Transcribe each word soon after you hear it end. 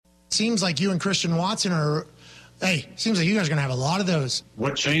seems like you and Christian Watson seems like you guys are going to have a lot of those.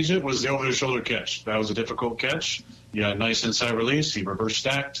 What changed it was the over-the-shoulder catch. That was a difficult catch. He had a nice inside release. He reverse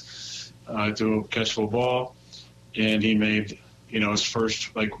stacked to a catchable ball, and he made, his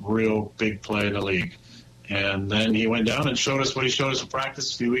first, real big play in the league. And then he went down and showed us what he showed us in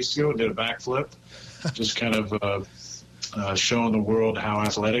practice a few weeks ago, did a backflip, just kind of showing the world how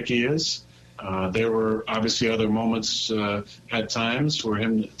athletic he is. There were obviously other moments at times for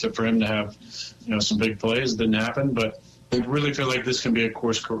him to have, some big plays. It didn't happen, but I really feel like this can be a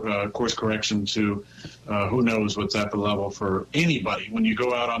course correction to who knows what's at the level for anybody. When you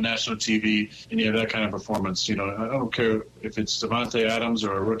go out on national TV and you have that kind of performance, I don't care if it's Devontae Adams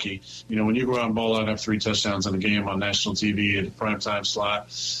or a rookie. When you go out and ball out and have 3 touchdowns in a game on national TV at a primetime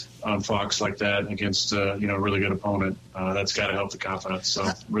slot on Fox like that against a really good opponent, that's got to help the confidence. So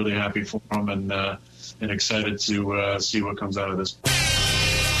really happy for him and excited to see what comes out of this.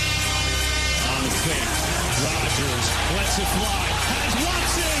 On the fake, Rodgers lets it fly. Has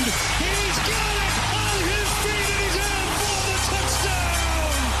Watson. He's got it on his feet and he's in for the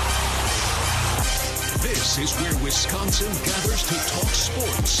touchdown. This is where Wisconsin gathers to talk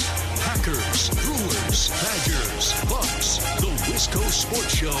sports. Packers, Brewers, Badgers, Bucks. The Wisco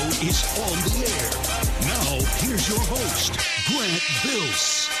Sports Show is on the air. Now, here's your host, Grant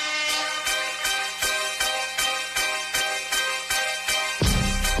Bills.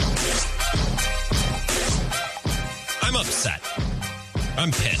 I'm upset.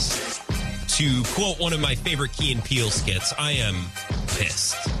 I'm pissed. To quote one of my favorite Key and Peele skits, I am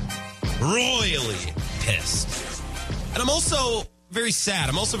pissed. Royally pissed. And I'm also very sad.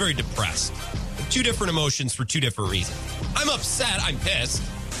 I'm also very depressed. 2 different emotions for 2 different reasons. I'm upset. I'm pissed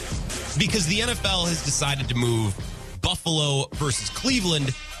because the NFL has decided to move Buffalo versus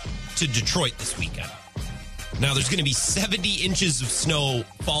Cleveland to Detroit this weekend. Now, there's going to be 70 inches of snow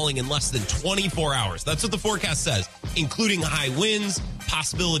falling in less than 24 hours. That's what the forecast says, including high winds,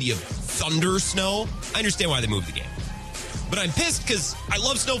 possibility of thunder snow. I understand why they moved the game. But I'm pissed because I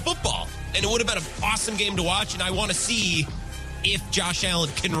love snow football, and it would have been an awesome game to watch, and I want to see if Josh Allen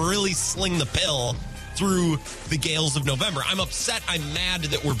can really sling the pill through the gales of November. I'm upset. I'm mad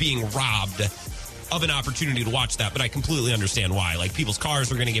that we're being robbed of an opportunity to watch that, but I completely understand why. People's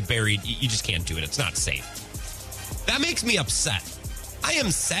cars are going to get buried. You just can't do it. It's not safe. That makes me upset. I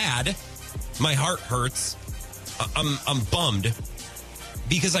am sad. My heart hurts. I'm bummed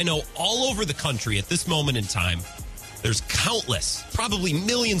because I know all over the country at this moment in time, there's countless, probably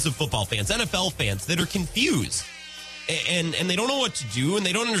millions of football fans, NFL fans that are confused and they don't know what to do and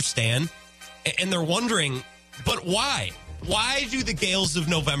they don't understand and they're wondering, but why? Why do the gales of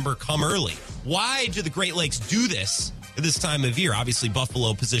November come early? Why do the Great Lakes do this at this time of year? Obviously,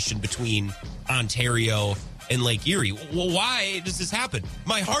 Buffalo positioned between Ontario and Lake Erie. Well, why does this happen?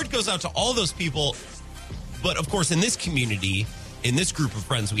 My heart goes out to all those people. But of course, in this community, in this group of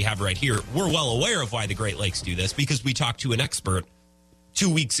friends we have right here, we're well aware of why the Great Lakes do this because we talked to an expert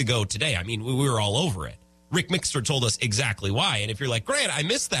 2 weeks ago today. I mean, we were all over it. Rick Mixter told us exactly why. And if you're like, Grant, I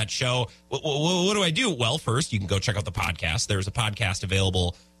missed that show, what do I do? Well, first, you can go check out the podcast. There's a podcast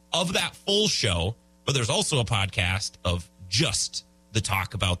available of that full show, but there's also a podcast of just the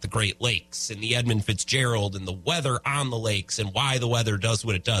talk about the Great Lakes and the Edmund Fitzgerald and the weather on the lakes and why the weather does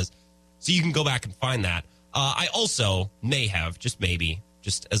what it does. So you can go back and find that. I also may have, just maybe,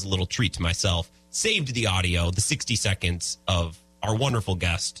 just as a little treat to myself, saved the audio, the 60 seconds of our wonderful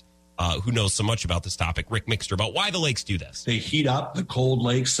guest who knows so much about this topic, Rick Mixter, about why the lakes do this. They heat up the cold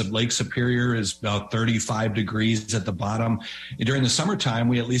lakes. Lake Superior is about 35 degrees at the bottom. And during the summertime,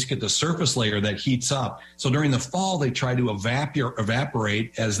 we at least get the surface layer that heats up. So during the fall, they try to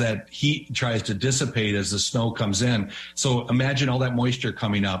evaporate as that heat tries to dissipate as the snow comes in. So imagine all that moisture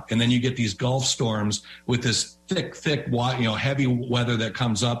coming up. And then you get these Gulf storms with this thick, heavy weather that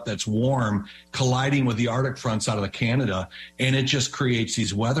comes up that's warm, colliding with the Arctic fronts out of Canada. And it just creates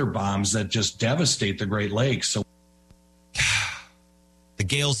these weather bombs that just devastate the Great Lakes. So the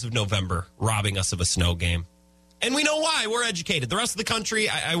gales of November robbing us of a snow game. And we know why. We're educated. The rest of the country,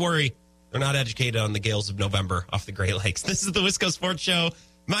 I worry, they're not educated on the gales of November off the Great Lakes. This is the Wisco Sports Show.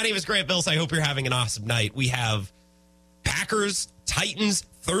 My name is Grant Bills. I hope you're having an awesome night. We have Packers, Titans,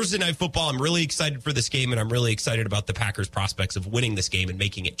 Thursday Night Football. I'm really excited for this game, and I'm really excited about the Packers' prospects of winning this game and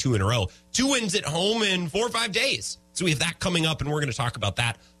making it 2 in a row. 2 wins at home in 4 or 5 days. So we have that coming up, and we're going to talk about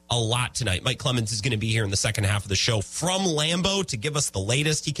that a lot tonight. Mike Clemens is going to be here in the second half of the show from Lambeau to give us the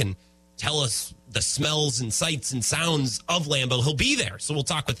latest. He can tell us the smells and sights and sounds of Lambeau. He'll be there. So we'll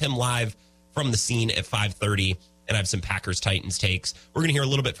talk with him live from the scene at 5:30, and I have some Packers-Titans takes. We're going to hear a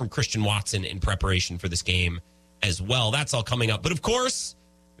little bit from Christian Watson in preparation for this game as well. That's all coming up. But, of course,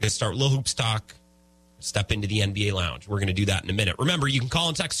 going to start Little Hoops Talk, step into the NBA Lounge. We're going to do that in a minute. Remember, you can call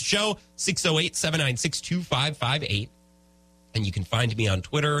and text the show, 608-796-2558. And you can find me on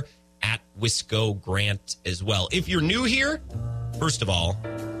Twitter at Wisco Grant as well. If you're new here, first of all,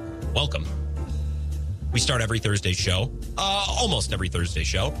 welcome. We start every Thursday show, almost every Thursday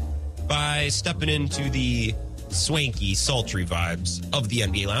show, by stepping into the swanky, sultry vibes of the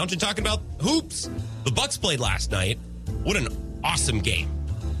NBA Lounge and talking about hoops. The Bucks played last night. What an awesome game.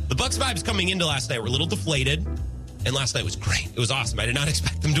 The Bucks vibes coming into last night were a little deflated, and last night was great. It was awesome. I did not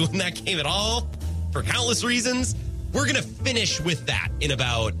expect them to win that game at all for countless reasons. We're going to finish with that in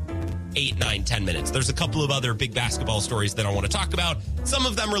about 8, 9, 10 minutes. There's a couple of other big basketball stories that I want to talk about. Some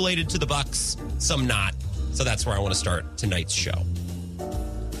of them related to the Bucks, some not. So that's where I want to start tonight's show.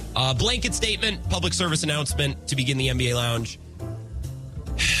 Blanket statement, public service announcement to begin the NBA Lounge.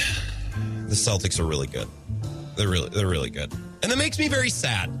 The Celtics are really good. They're really good. And that makes me very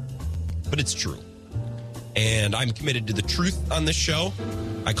sad, but it's true. And I'm committed to the truth on this show.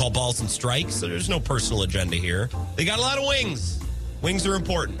 I call balls and strikes, so there's no personal agenda here. They got a lot of wings. Wings are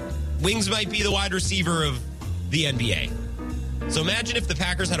important. Wings might be the wide receiver of the NBA. So imagine if the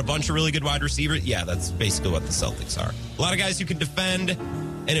Packers had a bunch of really good wide receivers. Yeah, that's basically what the Celtics are. A lot of guys who can defend.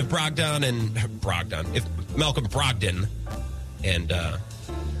 And if if Malcolm Brogdon and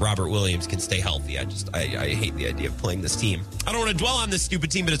Robert Williams can stay healthy, I hate the idea of playing this team. I don't want to dwell on this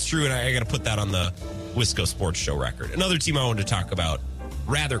stupid team, but it's true, and I got to put that on the Wisco Sports Show record. Another team I wanted to talk about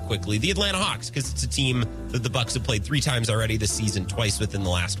rather quickly, the Atlanta Hawks, because it's a team that the Bucks have played 3 times already this season, twice within the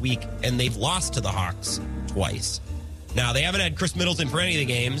last week, and they've lost to the Hawks twice. Now, they haven't had Chris Middleton for any of the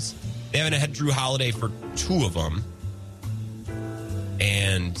games. They haven't had Drew Holiday for 2 of them.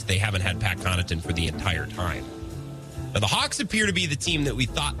 And they haven't had Pat Connaughton for the entire time. Now, the Hawks appear to be the team that we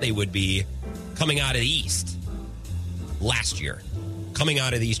thought they would be coming out of the East last year. Coming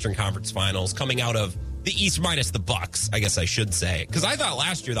out of the Eastern Conference Finals, coming out of the East minus the Bucks, I guess I should say. Because I thought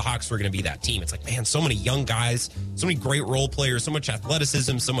last year the Hawks were going to be that team. It's like, man, so many young guys, so many great role players, so much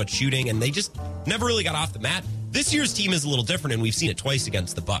athleticism, so much shooting, and they just never really got off the mat. This year's team is a little different, and we've seen it twice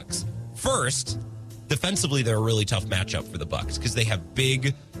against the Bucks. First, defensively, they're a really tough matchup for the Bucks because they have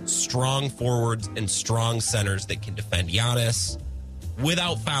big, strong forwards and strong centers that can defend Giannis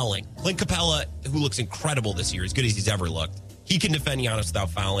without fouling. Clint Capella, who looks incredible this year, as good as he's ever looked, he can defend Giannis without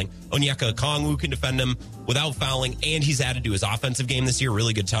fouling. Onyeka Okongwu can defend him without fouling, and he's added to his offensive game this year.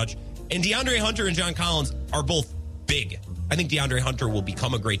 Really good touch. And DeAndre Hunter and John Collins are both big. I think DeAndre Hunter will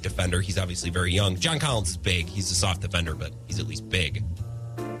become a great defender. He's obviously very young. John Collins is big. He's a soft defender, but he's at least big.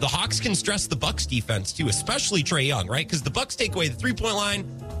 The Hawks can stress the Bucks defense too, especially Trae Young, right? Because the Bucks take away the 3-point line,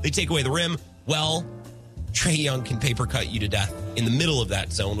 they take away the rim. Well, Trae Young can paper cut you to death in the middle of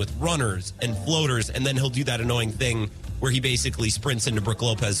that zone with runners and floaters, and then he'll do that annoying thing where he basically sprints into Brook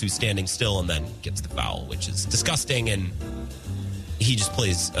Lopez, who's standing still, and then gets the foul, which is disgusting, and he just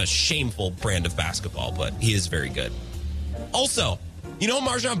plays a shameful brand of basketball, but he is very good. Also, you know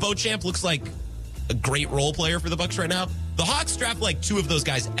MarJon Beauchamp looks like a great role player for the Bucks right now? The Hawks draft like 2 of those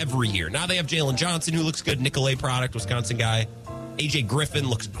guys every year. Now they have Jalen Johnson, who looks good, Nicolay product, Wisconsin guy. AJ Griffin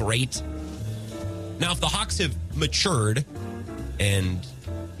looks great. Now, if the Hawks have matured, and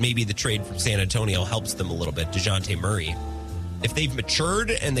maybe the trade from San Antonio helps them a little bit, DeJounte Murray, if they've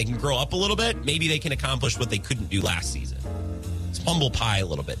matured and they can grow up a little bit, maybe they can accomplish what they couldn't do last season. It's humble pie a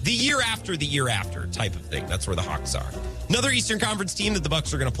little bit. The year after type of thing. That's where the Hawks are. Another Eastern Conference team that the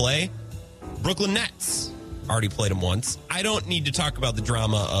Bucks are going to play, Brooklyn Nets. Already played them once. I don't need to talk about the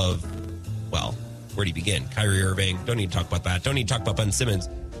drama of, well, where do you begin? Kyrie Irving. Don't need to talk about that. Don't need to talk about Ben Simmons.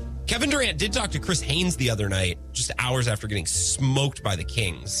 Kevin Durant did talk to Chris Haynes the other night, just hours after getting smoked by the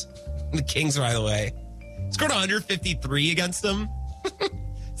Kings. The Kings, by the way, scored 153 against them.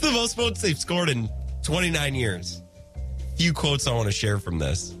 It's the most votes they've scored in 29 years. Few quotes I want to share from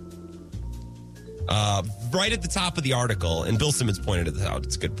this. Right at the top of the article, and Bill Simmons pointed it out.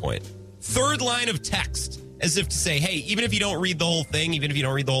 It's a good point. 3rd line of text, as if to say, hey, even if you don't read the whole thing, even if you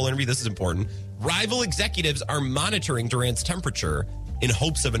don't read the whole interview, this is important. Rival executives are monitoring Durant's temperature in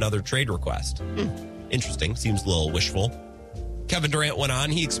hopes of another trade request. Interesting. Seems a little wishful. Kevin Durant went on.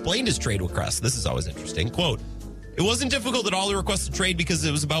 He explained his trade request. This is always interesting. Quote, "It wasn't difficult at all to request a trade because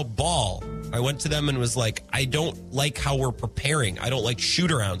it was about ball. I went to them and was like, I don't like how we're preparing. I don't like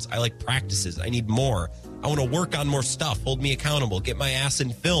shoot-arounds. I like practices. I need more. I want to work on more stuff. Hold me accountable. Get my ass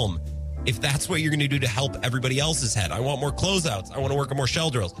in film. If that's what you're going to do to help everybody else's head. I want more closeouts. I want to work on more shell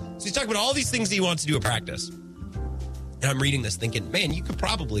drills." So he's talking about all these things that he wants to do at practice. And I'm reading this thinking, man, you could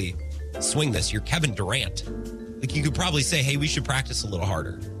probably swing this. You're Kevin Durant. Like, you could probably say, hey, we should practice a little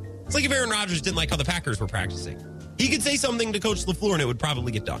harder. It's like if Aaron Rodgers didn't like how the Packers were practicing. He could say something to Coach LaFleur and it would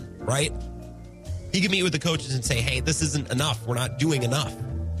probably get done, right? He could meet with the coaches and say, hey, this isn't enough. We're not doing enough.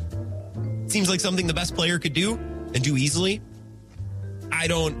 Seems like something the best player could do and do easily. I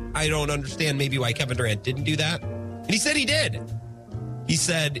don't understand maybe why Kevin Durant didn't do that. And he said he did. He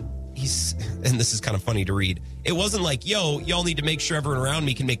said, and this is kind of funny to read. It wasn't like, yo, y'all need to make sure everyone around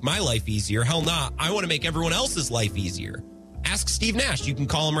me can make my life easier. Hell nah. I want to make everyone else's life easier. Ask Steve Nash. You can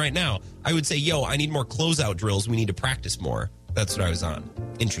call him right now. I would say, yo, I need more closeout drills. We need to practice more. That's what I was on.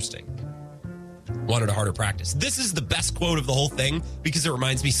 Interesting. Wanted a harder practice. This is the best quote of the whole thing because it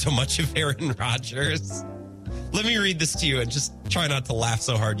reminds me so much of Aaron Rodgers. Let me read this to you and just try not to laugh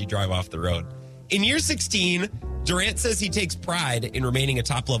so hard you drive off the road. In year 16, Durant says he takes pride in remaining a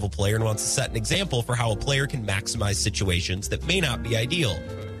top-level player and wants to set an example for how a player can maximize situations that may not be ideal.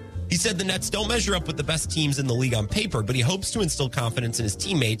 He said the Nets don't measure up with the best teams in the league on paper, but he hopes to instill confidence in his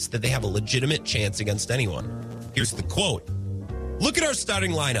teammates that they have a legitimate chance against anyone. Here's the quote. Look at our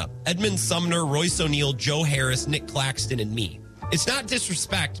starting lineup. Edmund Sumner, Royce O'Neal, Joe Harris, Nick Claxton, and me. It's not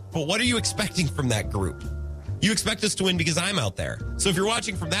disrespect, but what are you expecting from that group? You expect us to win because I'm out there. So if you're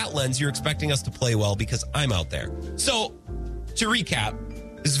watching from that lens, you're expecting us to play well because I'm out there. So to recap,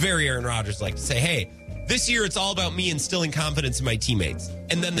 this is very Aaron Rodgers like to say, hey, this year it's all about me instilling confidence in my teammates.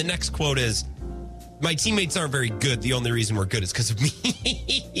 And then the next quote is, my teammates aren't very good. The only reason we're good is because of me.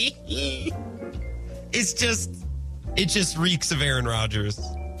 It just reeks of Aaron Rodgers.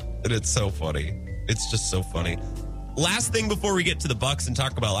 And it's so funny. It's just so funny. Last thing before we get to the Bucks and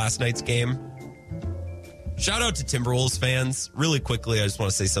talk about last night's game. Shout out to Timberwolves fans. Really quickly, I just want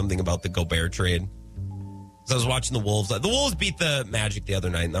to say something about the Gobert trade. So I was watching the Wolves. The Wolves beat the Magic the other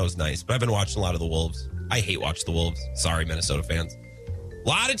night, and that was nice. But I've been watching a lot of the Wolves. I hate watching the Wolves. Sorry, Minnesota fans. A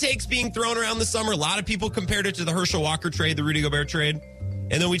lot of takes being thrown around this summer. A lot of people compared it to the Herschel Walker trade, the Rudy Gobert trade.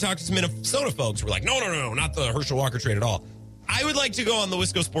 And then we talked to some Minnesota folks who were like, no, not the Herschel Walker trade at all. I would like to go on the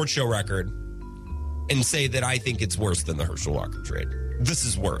Wisco Sports Show record and say that I think it's worse than the Herschel Walker trade. This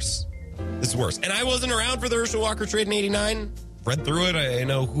is worse. This is worse. And I wasn't around for the Herschel Walker trade in 89. Read through it. I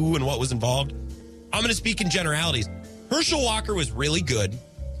know who and what was involved. I'm going to speak in generalities. Herschel Walker was really good,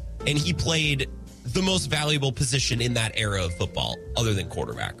 and he played the most valuable position in that era of football, other than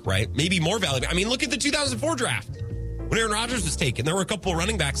quarterback, right? Maybe more valuable. I mean, look at the 2004 draft. When Aaron Rodgers was taken, there were a couple of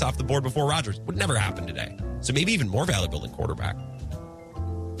running backs off the board before Rodgers. Would never happen today. So maybe even more valuable than quarterback.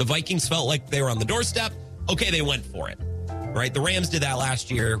 The Vikings felt like they were on the doorstep. Okay, they went for it. Right? The Rams did that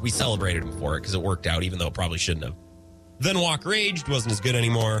last year. We celebrated him for it because it worked out, even though it probably shouldn't have. Then Walker aged, wasn't as good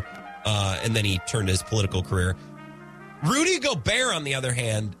anymore. And then he turned to his political career. Rudy Gobert, on the other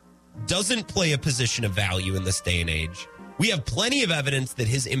hand, doesn't play a position of value in this day and age. We have plenty of evidence that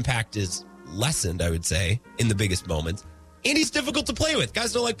his impact is lessened, I would say, in the biggest moments. And he's difficult to play with.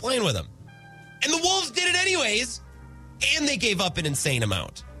 Guys don't like playing with him. And the Wolves did it anyways. And they gave up an insane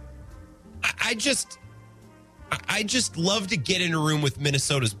amount. I just love to get in a room with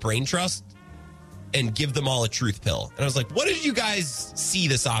Minnesota's brain trust and give them all a truth pill. And I was like, what did you guys see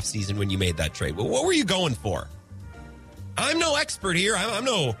this offseason when you made that trade? What were you going for? I'm no expert here. I'm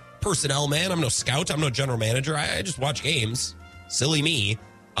no personnel man. I'm no scout. I'm no general manager. I just watch games. Silly me.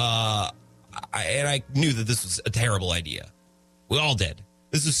 And I knew that this was a terrible idea. We all did.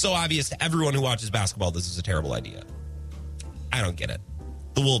 This is so obvious to everyone who watches basketball. This is a terrible idea. I don't get it.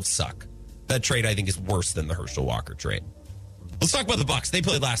 The Wolves suck. That trade, I think, is worse than the Herschel Walker trade. Let's talk about the Bucks. They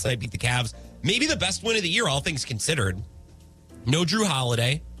played last night, beat the Cavs. Maybe the best win of the year, all things considered. No Drew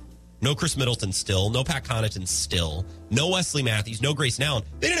Holiday. No Chris Middleton still. No Pat Connaughton still. No Wesley Matthews. No Grayson Allen.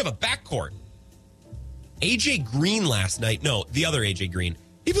 They didn't have a backcourt. A.J. Green last night. No, the other A.J. Green.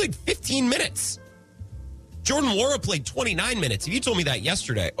 He played 15 minutes. Jordan Nwora played 29 minutes. If you told me that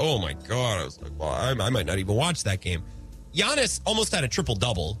yesterday, oh my God, I was like, well, I might not even watch that game. Giannis almost had a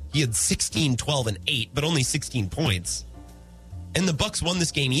triple-double. He had 16, 12, and 8, but only 16 points. And the Bucks won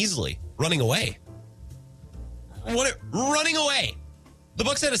this game easily, running away. Running away. The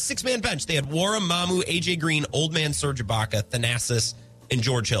Bucks had a six-man bench. They had Nwora, Mamu, A.J. Green, Old Man Serge Ibaka, Thanasis, and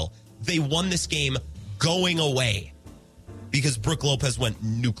George Hill. They won this game going away because Brook Lopez went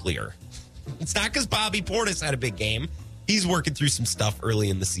nuclear. It's not because Bobby Portis had a big game. He's working through some stuff early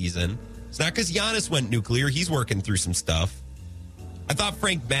in the season. It's not because Giannis went nuclear. He's working through some stuff. I thought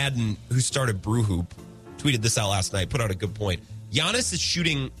Frank Madden, who started Brew Hoop, tweeted this out last night, put out a good point. Giannis is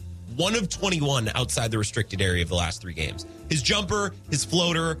shooting 1 of 21 outside the restricted area of the last 3 games. His jumper, his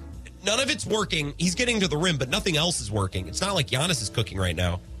floater, none of it's working. He's getting to the rim, but nothing else is working. It's not like Giannis is cooking right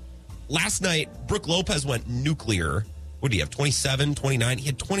now. Last night, Brook Lopez went nuclear. What did he have, 27, 29? He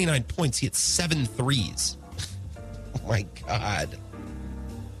had 29 points. He had 7 threes. Oh, my God.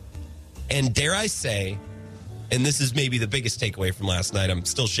 And dare I say, and this is maybe the biggest takeaway from last night. I'm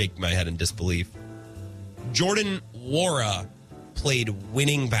still shaking my head in disbelief. Jordan Nwora played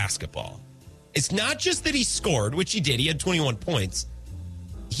winning basketball. It's not just that he scored, which he did. He had 21 points.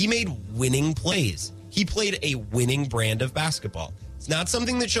 He made winning plays. He played a winning brand of basketball. It's not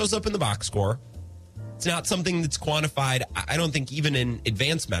something that shows up in the box score. It's not something that's quantified, I don't think, even in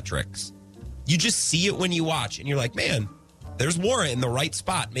advanced metrics. You just see it when you watch, and you're like, man, there's Nwora in the right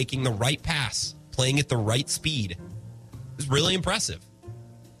spot, making the right pass, playing at the right speed. It was really impressive.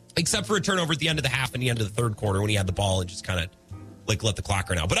 Except for a turnover at the end of the half and the end of the third quarter when he had the ball and just kind of like let the clock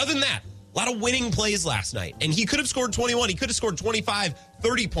run out. But other than that, a lot of winning plays last night. And he could have scored 21. He could have scored 25,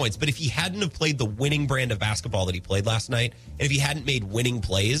 30 points. But if he hadn't have played the winning brand of basketball that he played last night, and if he hadn't made winning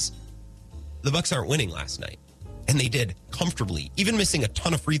plays, the Bucks aren't winning last night. And they did comfortably, even missing a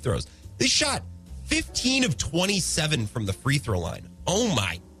ton of free throws. They shot 15 of 27 from the free throw line. Oh,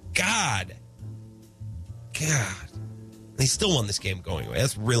 my God. They still won this game going away.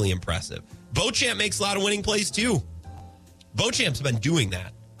 That's really impressive. Beauchamp makes a lot of winning plays, too. Beauchamp's been doing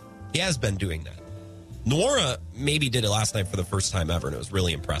that. He has been doing that. Nwora maybe did it last night for the first time ever, and it was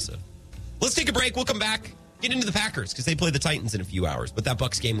really impressive. Let's take a break. We'll come back, get into the Packers, because they play the Titans in a few hours. But that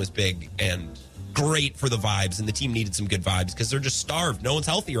Bucks game was big and great for the vibes, and the team needed some good vibes because they're just starved. No one's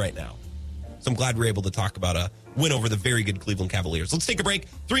healthy right now. So I'm glad we're able to talk about a win over the very good Cleveland Cavaliers. Let's take a break.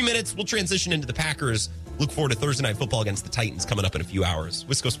 3 minutes. We'll transition into the Packers. Look forward to Thursday Night Football against the Titans coming up in a few hours.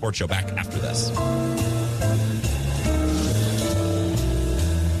 Wisco Sports Show back after this.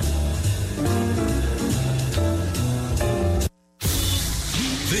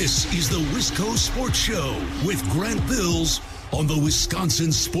 This is the Wisco Sports Show with Grant Bills on the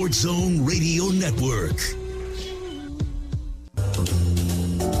Wisconsin Sports Zone Radio Network.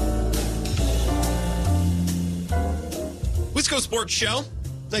 Wisco Sports Show.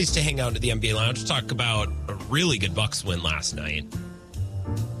 Nice to hang out at the NBA Lounge. Talk about a really good Bucks win last night.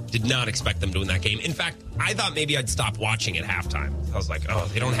 Did not expect them to win that game. In fact, I thought maybe I'd stop watching at halftime. I was like, oh,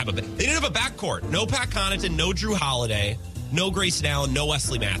 they didn't have a backcourt. No Pat Connaughton, no Drew Holiday, no Grayson Allen, no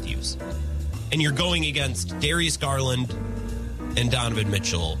Wesley Matthews. And you're going against Darius Garland and Donovan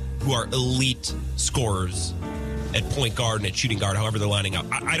Mitchell, who are elite scorers at point guard and at shooting guard, however they're lining up.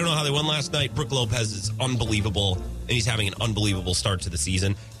 I don't know how they won last night. Brook Lopez is unbelievable, and he's having an unbelievable start to the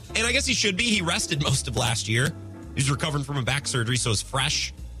season. And I guess he should be. He rested most of last year. He's recovering from a back surgery, so he's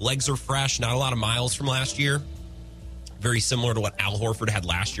fresh. Legs are fresh. Not a lot of miles from last year. Very similar to what Al Horford had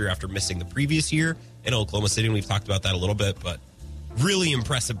last year after missing the previous year in Oklahoma City, and we've talked about that a little bit, but really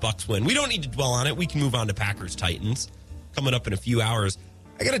impressive Bucks win. We don't need to dwell on it. We can move on to Packers-Titans coming up in a few hours.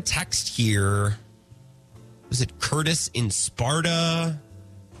 I got a text here. Was it Curtis in Sparta?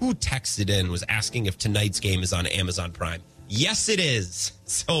 Who texted in, was asking if tonight's game is on Amazon Prime. Yes, it is.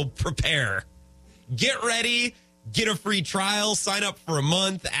 So prepare. Get ready. Get a free trial. Sign up for a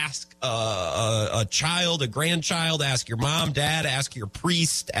month. Ask a child, a grandchild. Ask your mom, dad. Ask your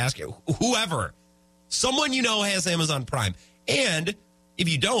priest. Ask whoever. Someone you know has Amazon Prime. And if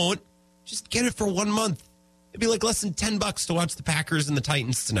you don't, just get it for 1 month. It'd be like less than $10 to watch the Packers and the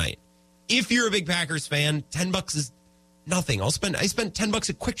Titans tonight. If you're a big Packers fan, $10 is nothing. I spent $10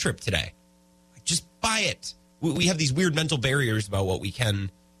 at Quick Trip today. Just buy it. We have these weird mental barriers about what we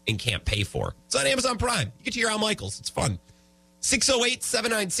can and can't pay for. It's on Amazon Prime. You get to hear Al Michaels. It's fun.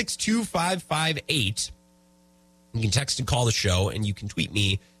 608-796-2558. You can text and call the show, and you can tweet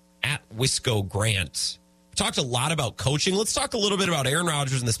me at Wisco Grant. We talked a lot about coaching. Let's talk a little bit about Aaron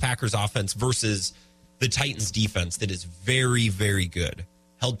Rodgers and this Packers offense versus the Titans defense that is very, very good.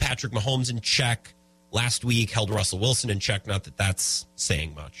 Held Patrick Mahomes in check last week, held Russell Wilson in check. Not that that's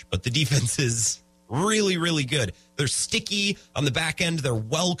saying much, but the defense is really, really good. They're sticky on the back end. They're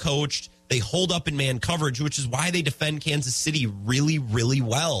well coached. They hold up in man coverage, which is why they defend Kansas City really, really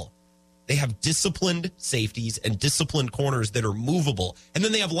well. They have disciplined safeties and disciplined corners that are movable. And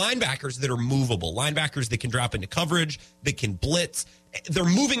then they have linebackers that are movable. Linebackers that can drop into coverage, that can blitz. They're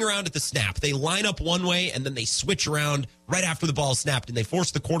moving around at the snap. They line up one way and then they switch around right after the ball is snapped, and they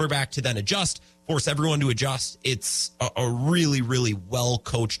force the quarterback to then adjust, force everyone to adjust. It's a really, really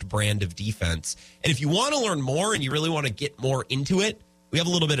well-coached brand of defense. And if you want to learn more and you really want to get more into it, we have a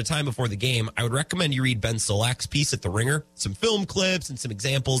little bit of time before the game. I would recommend you read Ben Solak's piece at The Ringer, some film clips and some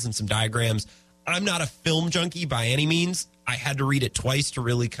examples and some diagrams. I'm not a film junkie by any means. I had to read it twice to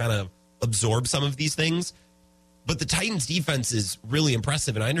really kind of absorb some of these things. But the Titans defense is really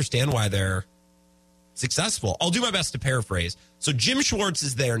impressive, and I understand why they're successful. I'll do my best to paraphrase. So Jim Schwartz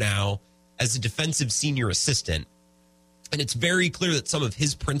is there now as a defensive senior assistant, and it's very clear that some of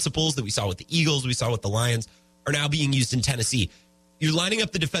his principles that we saw with the Eagles, we saw with the Lions, are now being used in Tennessee. You're lining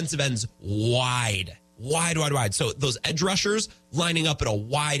up the defensive ends wide wide. So those edge rushers lining up at a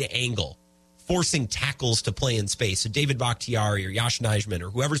wide angle, forcing tackles to play in space. So David Bakhtiari or Yash Nijman or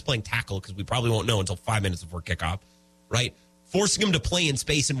whoever's playing tackle, because we probably won't know until 5 minutes before kickoff, right? Forcing them to play in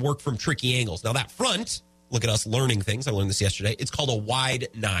space and work from tricky angles. Now that front, look at us learning things. I learned this yesterday. It's called a wide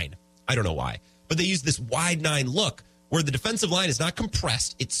 9. I don't know why, but they use this wide 9 look where the defensive line is not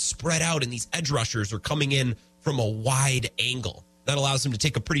compressed. It's spread out and these edge rushers are coming in from a wide angle. That allows them to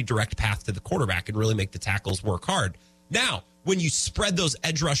take a pretty direct path to the quarterback and really make the tackles work hard. Now, when you spread those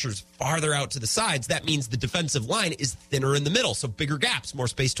edge rushers farther out to the sides, that means the defensive line is thinner in the middle. So bigger gaps, more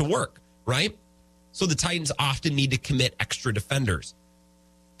space to work, right? So the Titans often need to commit extra defenders.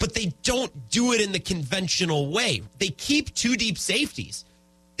 But they don't do it in the conventional way. They keep 2 deep safeties.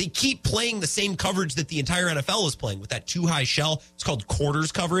 They keep playing the same coverage that the entire NFL is playing with that 2 high shell. It's called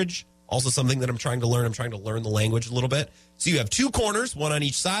quarters coverage. Also something that I'm trying to learn. I'm trying to learn the language a little bit. So you have 2 corners, 1 on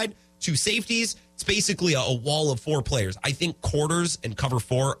each side, 2 safeties. It's basically a wall of 4 players. I think quarters and cover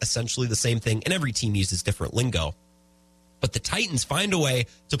 4, essentially the same thing. And every team uses different lingo. But the Titans find a way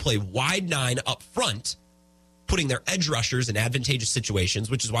to play wide 9 up front, putting their edge rushers in advantageous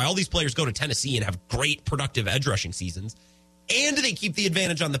situations, which is why all these players go to Tennessee and have great productive edge rushing seasons. And they keep the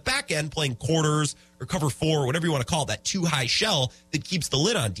advantage on the back end playing quarters or cover 4 or whatever you want to call it, that 2 high shell that keeps the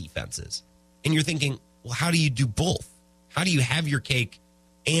lid on defenses. And you're thinking, well, how do you do both? How do you have your cake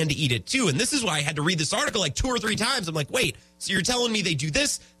and eat it too? And this is why I had to read this article like 2 or 3 times. I'm like, wait, so you're telling me they do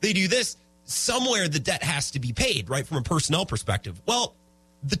this, they do this. Somewhere the debt has to be paid, right, from a personnel perspective. Well,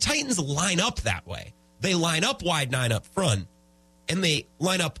 the Titans line up that way. They line up wide 9 up front, and they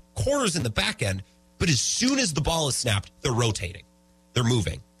line up quarters in the back end. But as soon as the ball is snapped, they're rotating. They're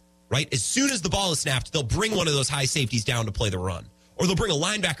moving, right? As soon as the ball is snapped, they'll bring one of those high safeties down to play the run. Or they'll bring a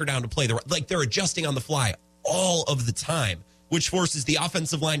linebacker down to play the run. Like they're adjusting on the fly all of the time, which forces the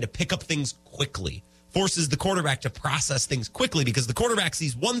offensive line to pick up things quickly, forces the quarterback to process things quickly because the quarterback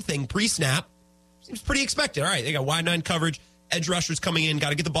sees one thing pre-snap, seems pretty expected. All right, they got wide 9 coverage, edge rushers coming in, got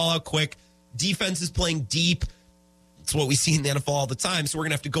to get the ball out quick. Defense is playing deep. It's what we see in the NFL all the time, so we're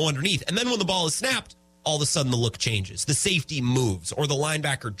going to have to go underneath. And then when the ball is snapped, all of a sudden the look changes. The safety moves or the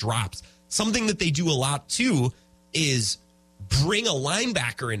linebacker drops. Something that they do a lot, too, is bring a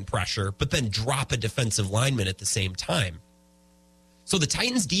linebacker in pressure, but then drop a defensive lineman at the same time. So the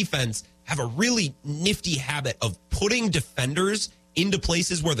Titans defense have a really nifty habit of putting defenders into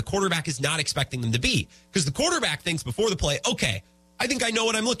places where the quarterback is not expecting them to be. Because the quarterback thinks before the play, okay, I think I know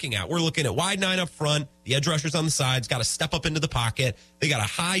what I'm looking at. We're looking at wide 9 up front, the edge rushers on the sides, got to step up into the pocket. They got a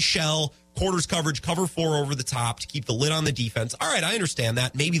high shell, quarters coverage, cover 4 over the top to keep the lid on the defense. All right, I understand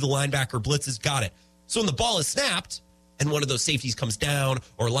that. Maybe the linebacker blitzes, got it. So when the ball is snapped and one of those safeties comes down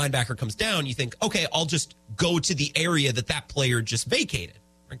or a linebacker comes down, you think, okay, I'll just go to the area that player just vacated,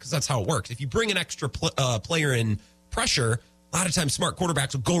 right? Because that's how it works. If you bring an extra player in pressure, a lot of times smart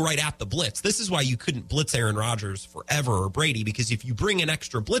quarterbacks will go right at the blitz. This is why you couldn't blitz Aaron Rodgers forever or Brady, because if you bring an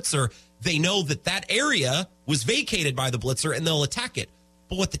extra blitzer, they know that area was vacated by the blitzer and they'll attack it.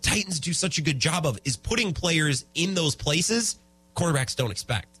 But what the Titans do such a good job of is putting players in those places quarterbacks don't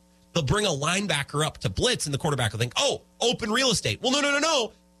expect. They'll bring a linebacker up to blitz and the quarterback will think, oh, open real estate. Well,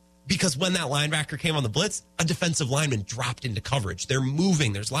 no. Because when that linebacker came on the blitz, a defensive lineman dropped into coverage. They're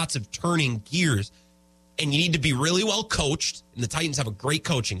moving. There's lots of turning gears. And you need to be really well coached. And the Titans have a great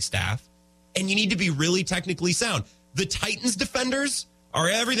coaching staff. And you need to be really technically sound. The Titans defenders are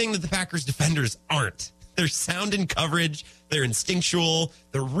everything that the Packers defenders aren't. They're sound in coverage. They're instinctual.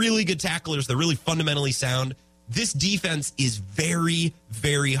 They're really good tacklers. They're really fundamentally sound. This defense is very,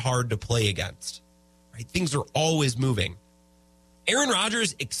 very hard to play against. Right? Things are always moving. Aaron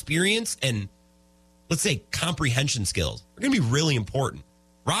Rodgers' experience and, let's say, comprehension skills are going to be really important.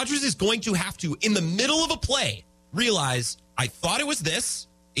 Rodgers is going to have to, in the middle of a play, realize, I thought it was this.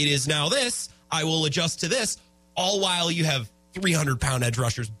 It is now this. I will adjust to this. All while you have 300-pound edge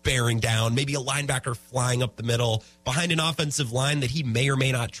rushers bearing down, maybe a linebacker flying up the middle behind an offensive line that he may or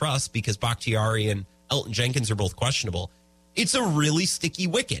may not trust because Bakhtiari and Elton Jenkins are both questionable. It's a really sticky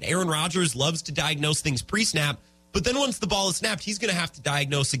wicket. Aaron Rodgers loves to diagnose things pre-snap, but then once the ball is snapped, he's going to have to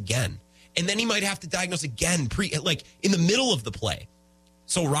diagnose again. And then he might have to diagnose again in the middle of the play.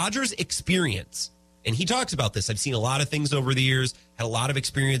 So Rodgers' experience, and he talks about this. I've seen a lot of things over the years, had a lot of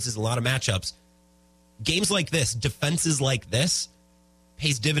experiences, a lot of matchups. Games like this, defenses like this,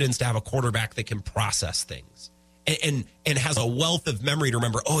 pays dividends to have a quarterback that can process things and has a wealth of memory to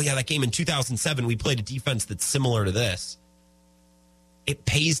remember, oh, yeah, that game in 2007, we played a defense that's similar to this. It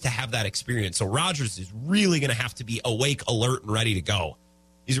pays to have that experience. So Rodgers is really going to have to be awake, alert, and ready to go.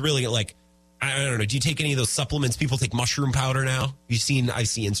 He's really like, I don't know, do you take any of those supplements? People take mushroom powder now. I see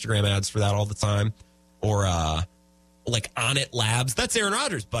Instagram ads for that all the time. or like Onnit Labs. That's Aaron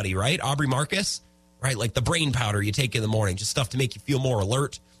Rodgers' buddy, right? Aubrey Marcus, right? Like the brain powder you take in the morning, just stuff to make you feel more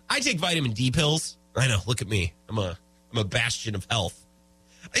alert. I take vitamin D pills. I know, look at me. I'm a bastion of health.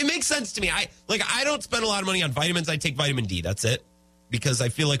 It makes sense to me. I don't spend a lot of money on vitamins. I take vitamin D. That's it. Because I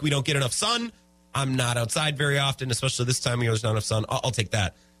feel like we don't get enough sun. I'm not outside very often, especially this time of year. There's not enough sun. I'll take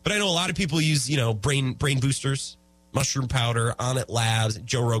that. But I know a lot of people use, brain boosters, mushroom powder, Onnit Labs.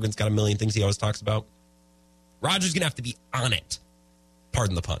 Joe Rogan's got a million things he always talks about. Rodgers going to have to be on it,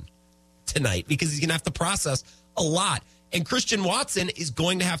 pardon the pun, tonight, because he's going to have to process a lot. And Christian Watson is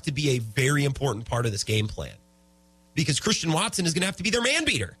going to have to be a very important part of this game plan, because Christian Watson is going to have to be their man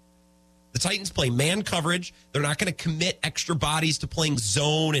beater. The Titans play man coverage. They're not going to commit extra bodies to playing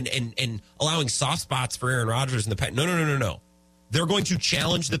zone and allowing soft spots for Aaron Rodgers in the pack. No. They're going to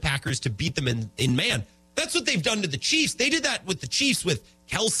challenge the Packers to beat them in man. That's what they've done to the Chiefs. They did that with the Chiefs with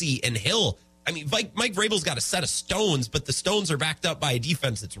Kelsey and Hill. I mean, Mike Vrabel's got a set of stones, but the stones are backed up by a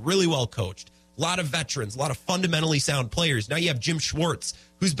defense that's really well coached. A lot of veterans, a lot of fundamentally sound players. Now you have Jim Schwartz,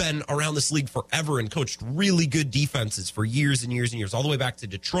 who's been around this league forever and coached really good defenses for years and years and years, all the way back to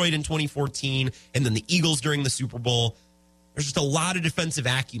Detroit in 2014 and then the Eagles during the Super Bowl. There's just a lot of defensive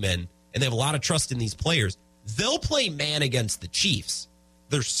acumen, and they have a lot of trust in these players. They'll play man against the Chiefs.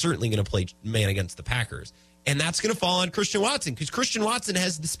 They're certainly going to play man against the Packers. And that's going to fall on Christian Watson, because Christian Watson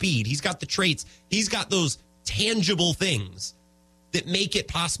has the speed. He's got the traits. He's got those tangible things that make it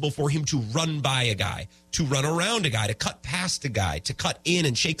possible for him to run by a guy, to run around a guy, to cut past a guy, to cut in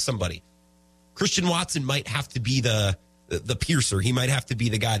and shake somebody. Christian Watson might have to be the piercer. He might have to be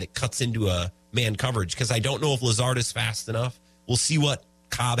the guy that cuts into a man coverage, because I don't know if Lazard is fast enough. We'll see what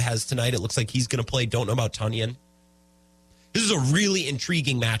Cobb has tonight. It looks like he's going to play. Don't know about Tunyon. This is a really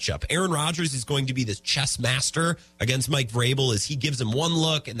intriguing matchup. Aaron Rodgers is going to be this chess master against Mike Vrabel as he gives him one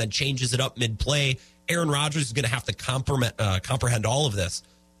look and then changes it up mid-play. Aaron Rodgers is going to have to comprehend all of this,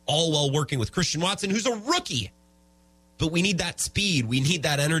 all while working with Christian Watson, who's a rookie. But we need that speed. We need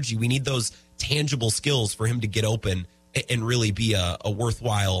that energy. We need those tangible skills for him to get open and really be a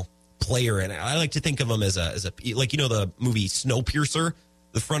worthwhile player. And I like to think of him as a like, the movie Snowpiercer.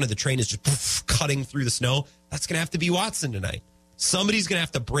 The front of the train is just cutting through the snow. That's going to have to be Watson tonight. Somebody's going to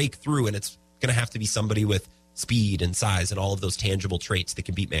have to break through, and it's going to have to be somebody with speed and size and all of those tangible traits that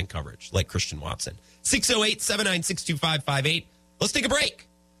can beat man coverage, like Christian Watson. 608-796-2558. Let's take a break.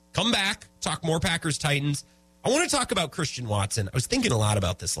 Come back, talk more Packers-Titans. I want to talk about Christian Watson. I was thinking a lot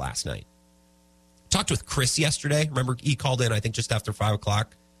about this last night. Talked with Chris yesterday. Remember, he called in, I think, just after 5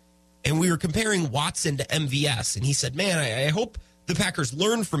 o'clock. And we were comparing Watson to MVS. And he said, man, I hope the Packers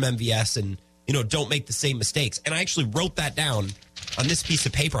learn from MVS and, don't make the same mistakes. And I actually wrote that down on this piece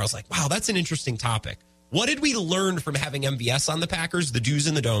of paper. I was like, wow, that's an interesting topic. What did we learn from having MVS on the Packers, the do's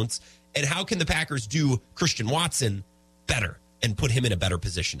and the don'ts, and how can the Packers do Christian Watson better and put him in a better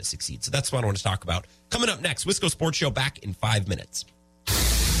position to succeed? So that's what I want to talk about. Coming up next, Wisco Sports Show, back in 5 minutes.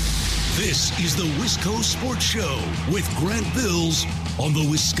 This is the Wisco Sports Show with Grant Bills on the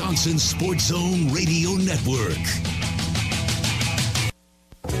Wisconsin Sports Zone Radio Network.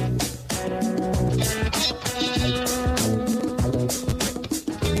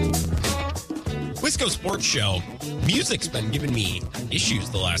 Wisco Sports Show. Music's been giving me issues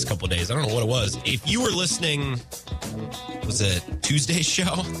the last couple of days. I don't know what it was. If you were listening, was it Tuesday's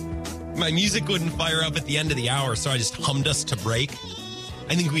show? My music wouldn't fire up at the end of the hour, so I just hummed us to break.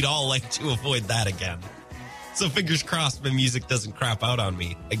 I think we'd all like to avoid that again. So fingers crossed my music doesn't crap out on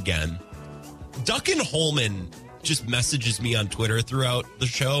me again. Duncan Holman just messages me on Twitter throughout the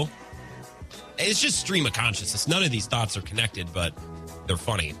show. It's just stream of consciousness. None of these thoughts are connected, but they're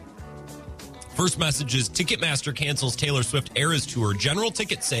funny. First message is Ticketmaster cancels Taylor Swift Eras Tour general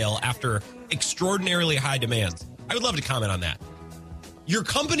ticket sale after extraordinarily high demands. I would love to comment on that. Your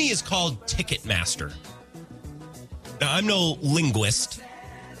company is called Ticketmaster. Now, I'm no linguist.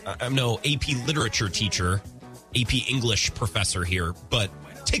 I'm no AP literature teacher, AP English professor here, but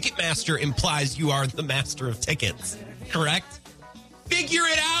Ticketmaster implies you are the master of tickets, correct? Figure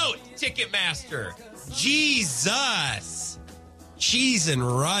it out, Ticketmaster. Jesus. Cheese and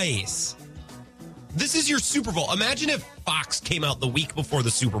rice. This is your Super Bowl. Imagine if Fox came out the week before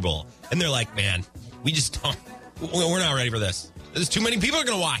the Super Bowl and they're like, man, we just don't, we're not ready for this. There's too many people are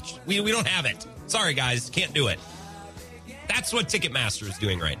going to watch. We don't have it. Sorry, guys, can't do it. That's what Ticketmaster is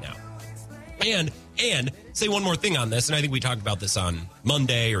doing right now. And say one more thing on this, and I think we talked about this on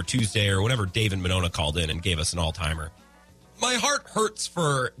Monday or Tuesday or whenever Dave and Monona called in and gave us an all-timer. My heart hurts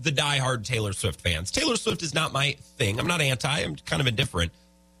for the diehard Taylor Swift fans. Taylor Swift is not my thing. I'm not anti. I'm kind of indifferent.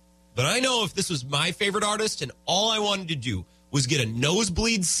 But I know if this was my favorite artist and all I wanted to do was get a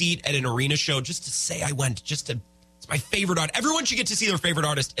nosebleed seat at an arena show just to say I went, it's my favorite artist. Everyone should get to see their favorite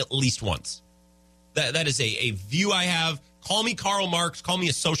artist at least once. That is a view I have. Call me Karl Marx, call me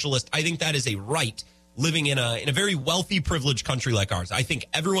a socialist. I think that is a right living in a very wealthy, privileged country like ours. I think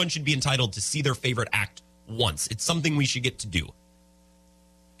everyone should be entitled to see their favorite act once. It's something we should get to do.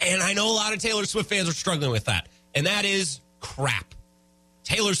 And I know a lot of Taylor Swift fans are struggling with that. And that is crap.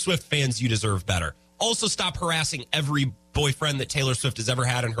 Taylor Swift fans, you deserve better. Also, stop harassing every boyfriend that Taylor Swift has ever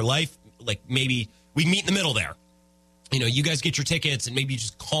had in her life. Like, maybe we meet in the middle there. You know, you guys get your tickets and maybe you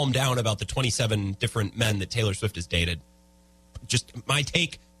just calm down about the 27 different men that Taylor Swift has dated. Just my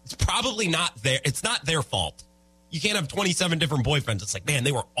take, it's probably not it's not their fault. You can't have 27 different boyfriends. It's like, man,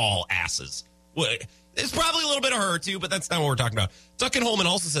 they were all asses. There's probably a little bit of her too, but that's not what we're talking about. Duncan Holman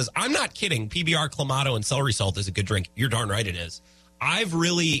also says, I'm not kidding. PBR, Clamato, and celery salt is a good drink. You're darn right it is. I've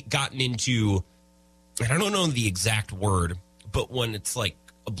really gotten into, I don't know the exact word, but when it's like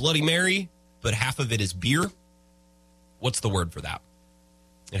a Bloody Mary, but half of it is beer. What's the word for that?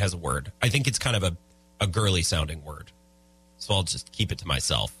 It has a word. I think it's kind of a girly sounding word. So I'll just keep it to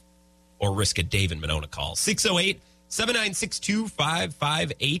myself or risk a Dave and Monona call.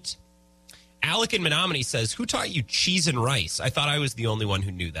 608-796-2558. Alec in Menominee says, who taught you cheese and rice? I thought I was the only one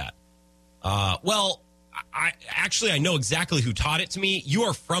who knew that. Well, I know exactly who taught it to me. You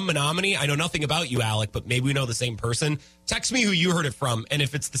are from Menominee. I know nothing about you, Alec, but maybe we know the same person. Text me who you heard it from, and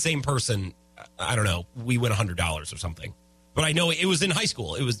if it's the same person, I don't know, we win $100 or something. But I know it was in high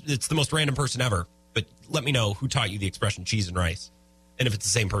school. It's the most random person ever. But let me know who taught you the expression cheese and rice. And if it's the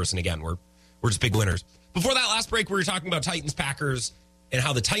same person, again, we're just big winners. Before that last break, we were talking about Titans-Packers and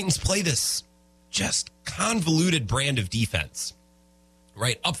how the Titans play this just convoluted brand of defense.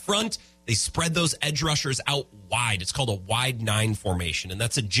 Right? Up front, they spread those edge rushers out wide. It's called a wide 9 formation, and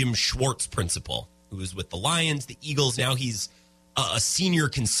that's a Jim Schwartz principle, who was with the Lions, the Eagles. Now he's a senior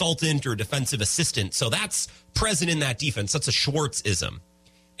consultant or defensive assistant. So that's present in that defense. That's a Schwartzism.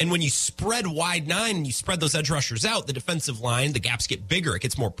 And when you spread wide 9 and you spread those edge rushers out, the defensive line, the gaps get bigger. It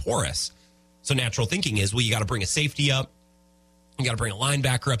gets more porous. So natural thinking is, well, you got to bring a safety up. You got to bring a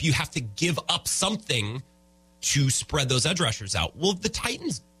linebacker up. You have to give up something to spread those edge rushers out. Well, the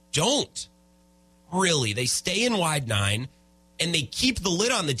Titans don't really. They stay in wide 9 and they keep the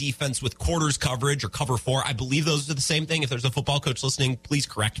lid on the defense with quarters coverage or cover 4. I believe those are the same thing. If there's a football coach listening, please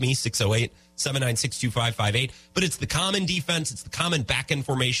correct me, 608-796-2558. But it's the common defense. It's the common back-end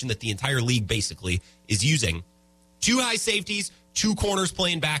formation that the entire league basically is using. 2 high safeties, 2 corners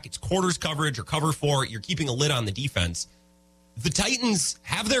playing back. It's quarters coverage or cover 4. You're keeping a lid on the defense. The Titans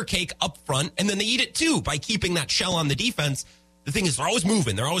have their cake up front, and then they eat it too by keeping that shell on the defense. The thing is, they're always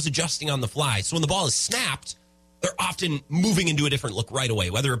moving. They're always adjusting on the fly. So when the ball is snapped, they're often moving into a different look right away,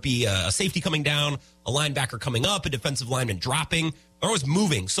 whether it be a safety coming down, a linebacker coming up, a defensive lineman dropping. They're always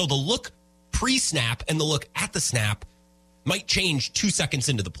moving. So the look pre-snap and the look at the snap might change 2 seconds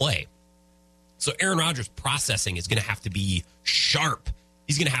into the play. So Aaron Rodgers' processing is going to have to be sharp.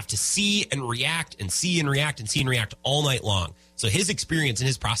 He's going to have to see and react and see and react and see and react all night long. So his experience and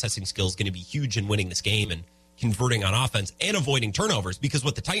his processing skills is going to be huge in winning this game and converting on offense and avoiding turnovers, because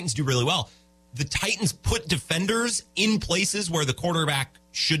what the Titans do really well, the Titans put defenders in places where the quarterback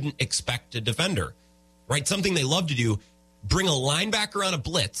shouldn't expect a defender, right? Something they love to do, bring a linebacker on a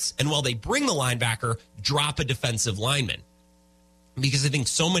blitz, and while they bring the linebacker, drop a defensive lineman. Because I think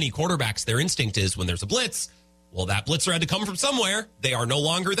so many quarterbacks, their instinct is when there's a blitz, well, that blitzer had to come from somewhere. They are no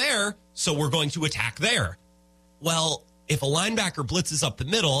longer there, so we're going to attack there. Well, if a linebacker blitzes up the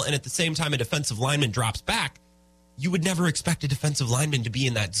middle and at the same time a defensive lineman drops back, you would never expect a defensive lineman to be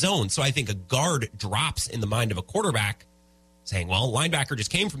in that zone. So I think a guard drops in the mind of a quarterback saying, well, linebacker just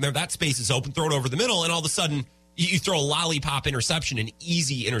came from there. That space is open. Throw it over the middle. And all of a sudden, you throw a lollipop interception, an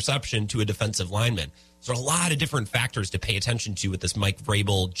easy interception to a defensive lineman. So a lot of different factors to pay attention to with this Mike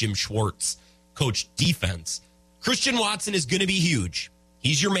Vrabel, Jim Schwartz coach defense. Christian Watson is going to be huge.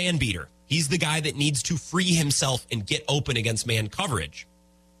 He's your man beater. He's the guy that needs to free himself and get open against man coverage.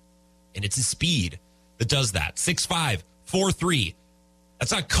 And it's his speed that does that. 6'5", 4'3".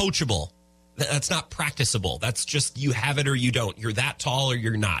 That's not coachable. That's not practicable. That's just you have it or you don't. You're that tall or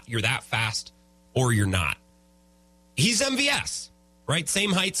you're not. You're that fast or you're not. He's MVS, right?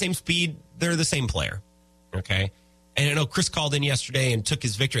 Same height, same speed. They're the same player, okay? And I know Chris called in yesterday and took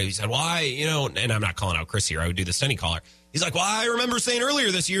his victory. He said, well, and I'm not calling out Chris here. I would do this to any caller. He's like, well, I remember saying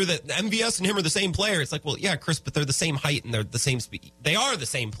earlier this year that MVS and him are the same player. It's like, well, yeah, Chris, but they're the same height and they're the same speed. They are the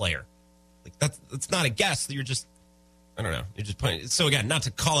same player. Like that's not a guess. You're just, I don't know. You're just playing. So again, not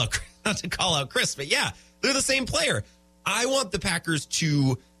to call out Chris, but yeah, they're the same player. I want the Packers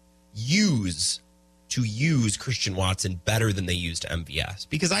to use to use Christian Watson better than they used MVS.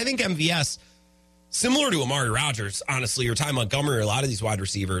 Because I think MVS, similar to Amari Rodgers, honestly, or Ty Montgomery, or a lot of these wide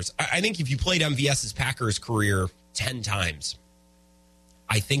receivers, I think if you played MVS's Packers career 10 times,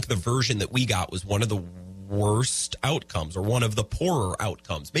 I think the version that we got was one of the worst outcomes or one of the poorer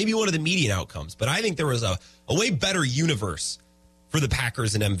outcomes, maybe one of the median outcomes. But I think there was a way better universe for the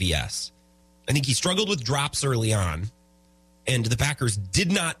Packers and MVS. I think he struggled with drops early on, and the Packers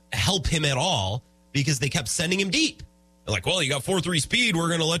did not help him at all because they kept sending him deep. They're like, well, you got 4.3 speed. We're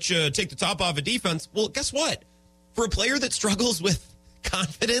going to let you take the top off of defense. Well, guess what? For a player that struggles with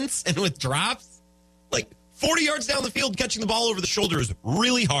confidence and with drops, like 40 yards down the field, catching the ball over the shoulder is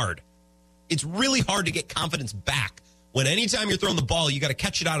really hard. It's really hard to get confidence back when anytime you're throwing the ball, you got to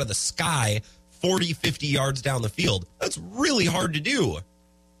catch it out of the sky 40, 50 yards down the field. That's really hard to do.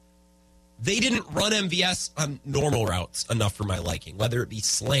 They didn't run MVS on normal routes enough for my liking, whether it be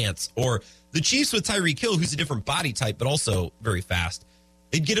slants or the Chiefs with Tyreek Hill, who's a different body type, but also very fast.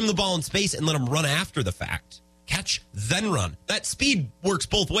 They'd get him the ball in space and let him run after the fact. Catch, then run. That speed works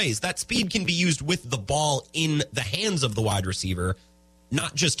both ways. That speed can be used with the ball in the hands of the wide receiver,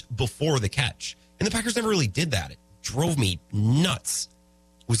 not just before the catch. And the Packers never really did that. It drove me nuts.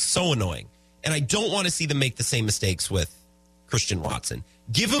 It was so annoying. And I don't want to see them make the same mistakes with Christian Watson.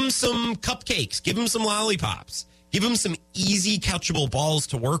 Give him some cupcakes. Give him some lollipops. Give him some easy catchable balls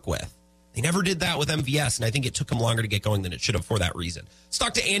to work with. They never did that with MVS, and I think it took him longer to get going than it should have for that reason. Let's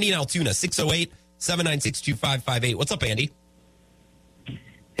talk to Andy in Altoona, 608-796-2558. What's up, Andy?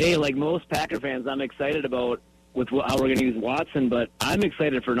 Hey, like most Packer fans, I'm excited about with how we're going to use Watson, but I'm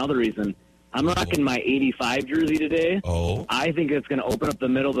excited for another reason. I'm rocking my 85 jersey today. Oh. I think it's going to open up the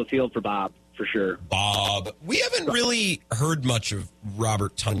middle of the field for Bob, for sure. Bob. We haven't really heard much of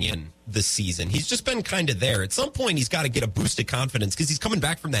Robert Tonyan this season. He's just been kind of there. At some point, he's got to get a boost of confidence because he's coming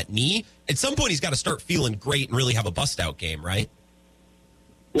back from that knee. At some point, he's got to start feeling great and really have a bust-out game, right?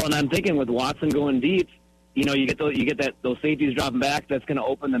 Well, and I'm thinking with Watson going deep, you know, you get those safeties dropping back. That's going to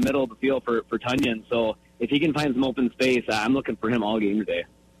open the middle of the field for Tonyan. So if he can find some open space, I'm looking for him all game today.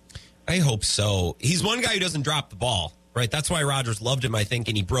 I hope so. He's one guy who doesn't drop the ball, right? That's why Rodgers loved him, I think,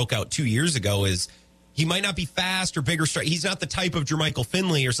 and he broke out 2 years ago. Is he might not be fast or big or straight. He's not the type of Jermichael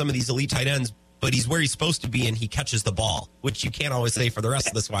Finley or some of these elite tight ends, but he's where he's supposed to be, and he catches the ball, which you can't always say for the rest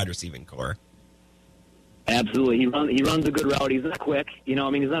of this wide receiving core. Absolutely. He runs a good route. He's not quick. You know, I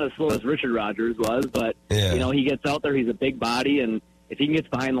mean, he's not as slow as Richard Rodgers was, but, Yeah. You know, he gets out there. He's a big body, and if he gets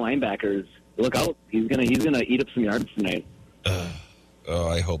behind the linebackers, look out. He's gonna eat up some yards tonight. Oh,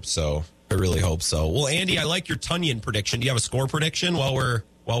 I hope so. I really hope so. Well, Andy, I like your Tonyan prediction. Do you have a score prediction while we're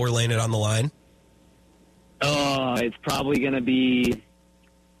laying it on the line? Oh, it's probably going to be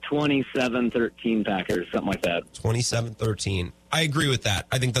 27-13 Packers, something like that. 27-13. I agree with that.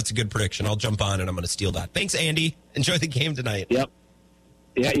 I think that's a good prediction. I'll jump on and I'm going to steal that. Thanks, Andy. Enjoy the game tonight. Yep.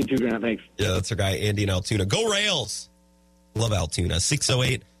 Yeah, you too, Grant. Thanks. Yeah, that's our guy, Andy in Altoona. Go Rails. Love Altoona.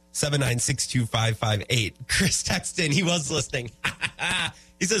 608-796-2558. Chris texted in. He was listening.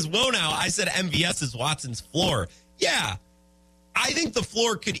 He says, whoa, now, I said MVS is Watson's floor. Yeah, I think the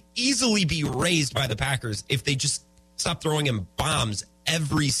floor could easily be raised by the Packers if they just stop throwing him bombs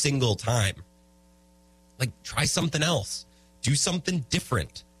every single time. Like, try something else. Do something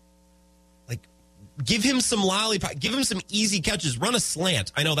different. Like, give him some lollipop. Give him some easy catches. Run a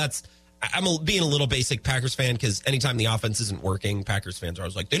slant. I know I'm being a little basic Packers fan because anytime the offense isn't working, Packers fans are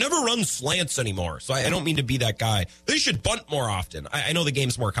always like, they never run slants anymore. So I don't mean to be that guy. They should bunt more often. I know the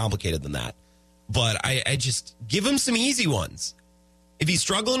game's more complicated than that. But I just give him some easy ones. If he's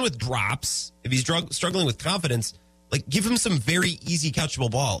struggling with drops, if he's struggling with confidence, like give him some very easy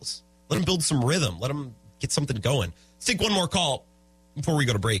catchable balls. Let him build some rhythm. Let him get something going. Let's take one more call before we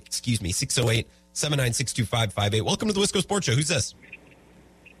go to break. Excuse me, 608-796-2558. Welcome to the Wisco Sports Show. Who's this?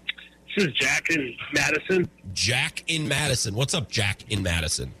 This is Jack in Madison. Jack in Madison. What's up, Jack in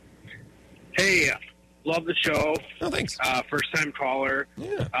Madison? Hey, love the show. Oh, thanks. First-time caller.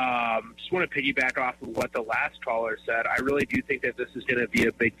 Yeah. Just want to piggyback off of what the last caller said. I really do think that this is going to be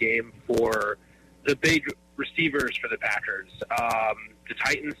a big game for the big receivers for the Packers. The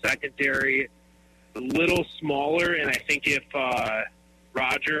Titans secondary, a little smaller, and I think if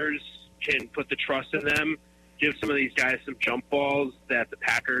Rodgers can put the trust in them, give some of these guys some jump balls, that the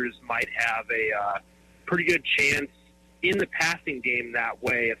Packers might have a pretty good chance in the passing game that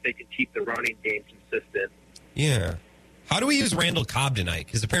way if they can keep the running game consistent. Yeah. How do we use Randall Cobb tonight?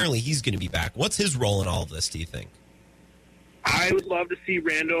 Because apparently he's going to be back. What's his role in all of this, do you think? I would love to see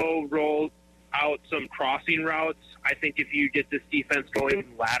Randall roll out some crossing routes. I think if you get this defense going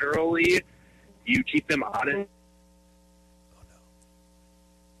laterally, you keep them on it.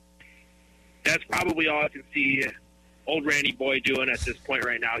 that's probably all I can see old Randy Boyd doing at this point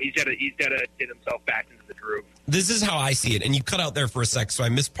right now. He's got to get himself back into the groove. This is how I see it, and you cut out there for a sec, so I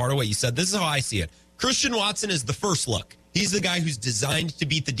missed part of what you said. This is how I see it. Christian Watson is the first look. He's the guy who's designed to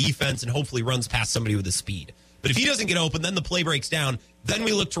beat the defense and hopefully runs past somebody with his speed. But if he doesn't get open, then the play breaks down. Then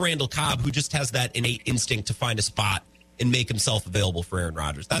we look to Randall Cobb, who just has that innate instinct to find a spot and make himself available for Aaron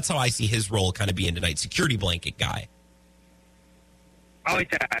Rodgers. That's how I see his role kind of being tonight, security blanket guy. I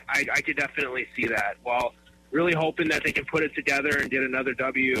like that. I could definitely see that. Well, really hoping that they can put it together and get another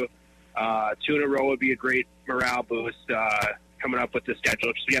W. 2 in a row would be a great morale boost coming up with the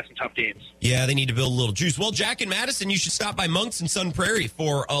schedule. So we have some tough games. Yeah, they need to build a little juice. Well, Jack and Madison, you should stop by Monks and Sun Prairie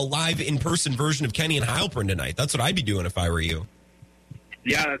for a live in-person version of Kenny and Heilprin tonight. That's what I'd be doing if I were you.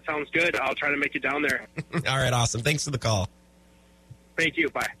 Yeah, that sounds good. I'll try to make it down there. All right, awesome. Thanks for the call. Thank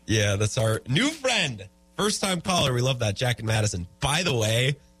you. Bye. Yeah, that's our new friend. First-time caller. We love that, Jack and Madison. By the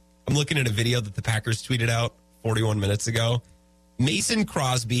way, I'm looking at a video that the Packers tweeted out 41 minutes ago. Mason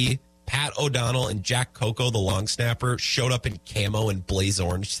Crosby, Pat O'Donnell, and Jack Coco, the long snapper, showed up in camo and blaze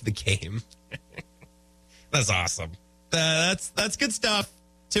orange to the game. That's awesome. That's good stuff.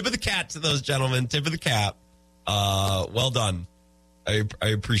 Tip of the cat to those gentlemen. Tip of the cap. Well done. I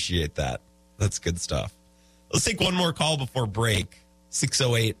appreciate that. That's good stuff. Let's take one more call before break.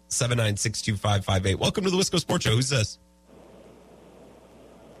 608-796-2558. Welcome to the Wisco Sports Show. Who's this?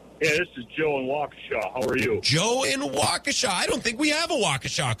 Yeah, this is Joe in Waukesha. How are you? Joe in Waukesha. I don't think we have a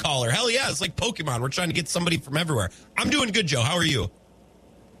Waukesha caller. Hell yeah, it's like Pokemon. We're trying to get somebody from everywhere. I'm doing good, Joe. How are you?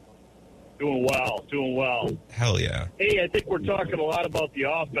 Doing well. Hell yeah. Hey, I think we're talking a lot about the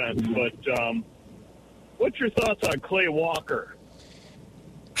offense, but what's your thoughts on Clay Walker?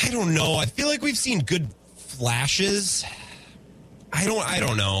 I don't know. I feel like we've seen good flashes. I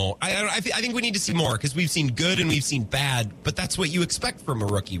don't know. I think we need to see more because we've seen good and we've seen bad, but that's what you expect from a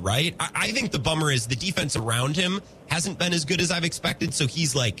rookie, right? I think the bummer is the defense around him hasn't been as good as I've expected, so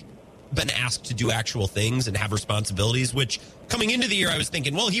he's like been asked to do actual things and have responsibilities, which coming into the year I was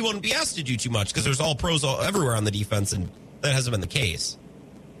thinking, well, he won't be asked to do too much because there's all pros everywhere on the defense, and that hasn't been the case.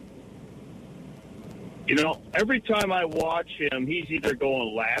 You know, every time I watch him, he's either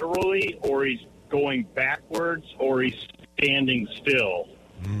going laterally or he's going backwards or he's standing still.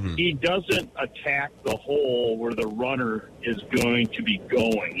 Mm-hmm. He doesn't attack the hole where the runner is going to be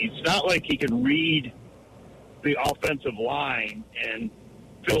going. It's not like he can read the offensive line and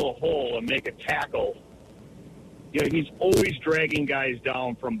fill a hole and make a tackle. You know, he's always dragging guys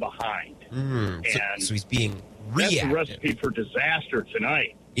down from behind. And so he's being reactive. That's a recipe for disaster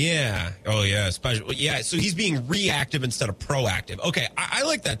tonight. Yeah. Oh, yeah. Especially, yeah. So he's being reactive instead of proactive. Okay. I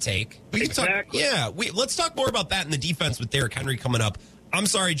like that take. We can exactly. Talk. Yeah. Let's talk more about that in the defense with Derrick Henry coming up. I'm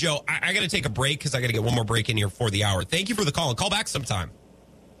sorry, Joe. I got to take a break because I got to get one more break in here for the hour. Thank you for the call, and call back sometime.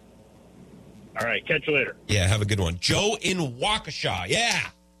 All right. Catch you later. Yeah. Have a good one. Joe in Waukesha. Yeah.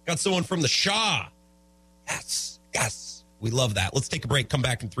 Got someone from the Shaw. Yes. Yes. We love that. Let's take a break. Come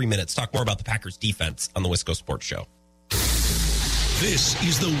back in 3 minutes. Talk more about the Packers defense on the Wisco Sports Show. This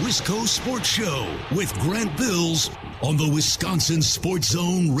is the Wisco Sports Show with Grant Bills on the Wisconsin Sports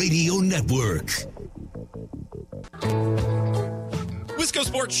Zone Radio Network. Wisco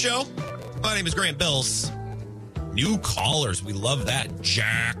Sports Show. My name is Grant Bills. New callers. We love that.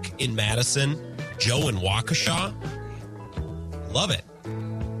 Jack in Madison. Joe in Waukesha. Love it.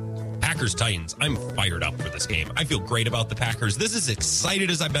 Packers Titans. I'm fired up for this game. I feel great about the Packers. This is as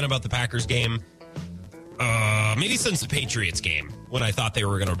excited as I've been about the Packers game. Maybe since the Patriots game when I thought they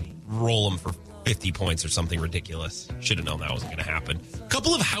were going to roll them for 50 points or something ridiculous. Should have known that wasn't going to happen.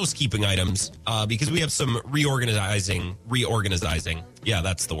 Couple of housekeeping items because we have some reorganizing. Yeah,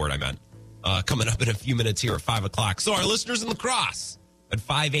 that's the word I meant. Coming up in a few minutes here at 5 o'clock. So our listeners in La Crosse at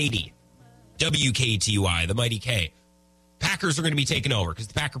 580 WKTY, the Mighty K. Packers are going to be taking over because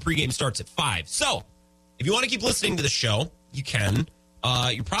the Packer pregame starts at 5. So if you want to keep listening to the show, you can.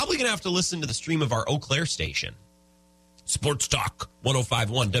 You're probably going to have to listen to the stream of our Eau Claire station, Sports Talk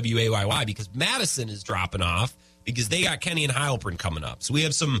 105.1 WAYY, because Madison is dropping off because they got Kenny and Heilprin coming up. So we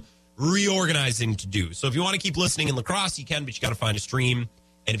have some reorganizing to do. So if you want to keep listening in La Crosse, you can, but you got to find a stream.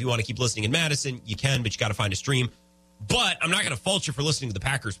 And if you want to keep listening in Madison, you can, but you got to find a stream. But I'm not going to fault you for listening to the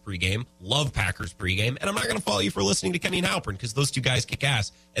Packers pregame. Love Packers pregame. And I'm not going to fault you for listening to Kenny and Heilprin because those two guys kick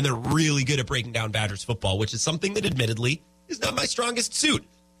ass. And they're really good at breaking down Badgers football, which is something that admittedly is not my strongest suit.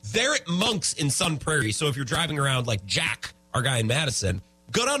 They're at Monk's in Sun Prairie. So if you're driving around like Jack, our guy in Madison,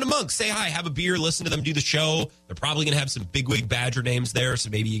 go down to Monk's, say hi, have a beer, listen to them do the show. They're probably going to have some bigwig Badger names there. So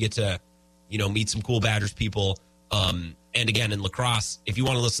maybe you get to, meet some cool Badgers people. And again, in La Crosse, if you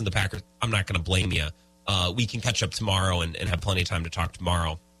want to listen to the Packers, I'm not going to blame you. We can catch up tomorrow and have plenty of time to talk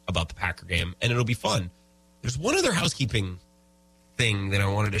tomorrow about the Packer game, and it'll be fun. There's one other housekeeping thing that I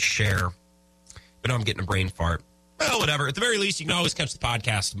wanted to share, but now I'm getting a brain fart. Well, whatever. At the very least, you can always catch the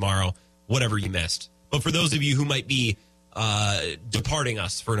podcast tomorrow, whatever you missed. But for those of you who might be departing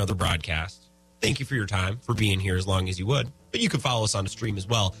us for another broadcast, thank you for your time, for being here as long as you would. But you can follow us on the stream as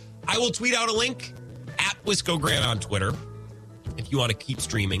well. I will tweet out a link at Wisco Grant on Twitter. If you want to keep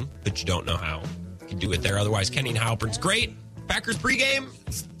streaming, but you don't know how, you can do it there. Otherwise, Kenny and Halpern's great. Packers pregame,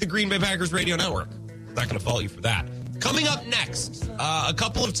 it's the Green Bay Packers radio network. Not going to fault you for that. Coming up next, a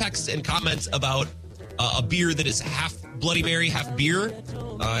couple of texts and comments about a beer that is half Bloody Mary, half beer.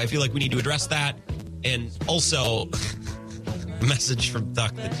 I feel like we need to address that. And also, a message from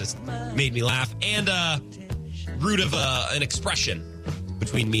Duck that just made me laugh. And root of an expression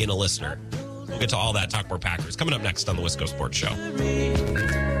between me and a listener. We'll get to all that, talk more Packers. Coming up next on the Wisco Sports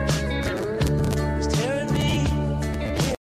Show.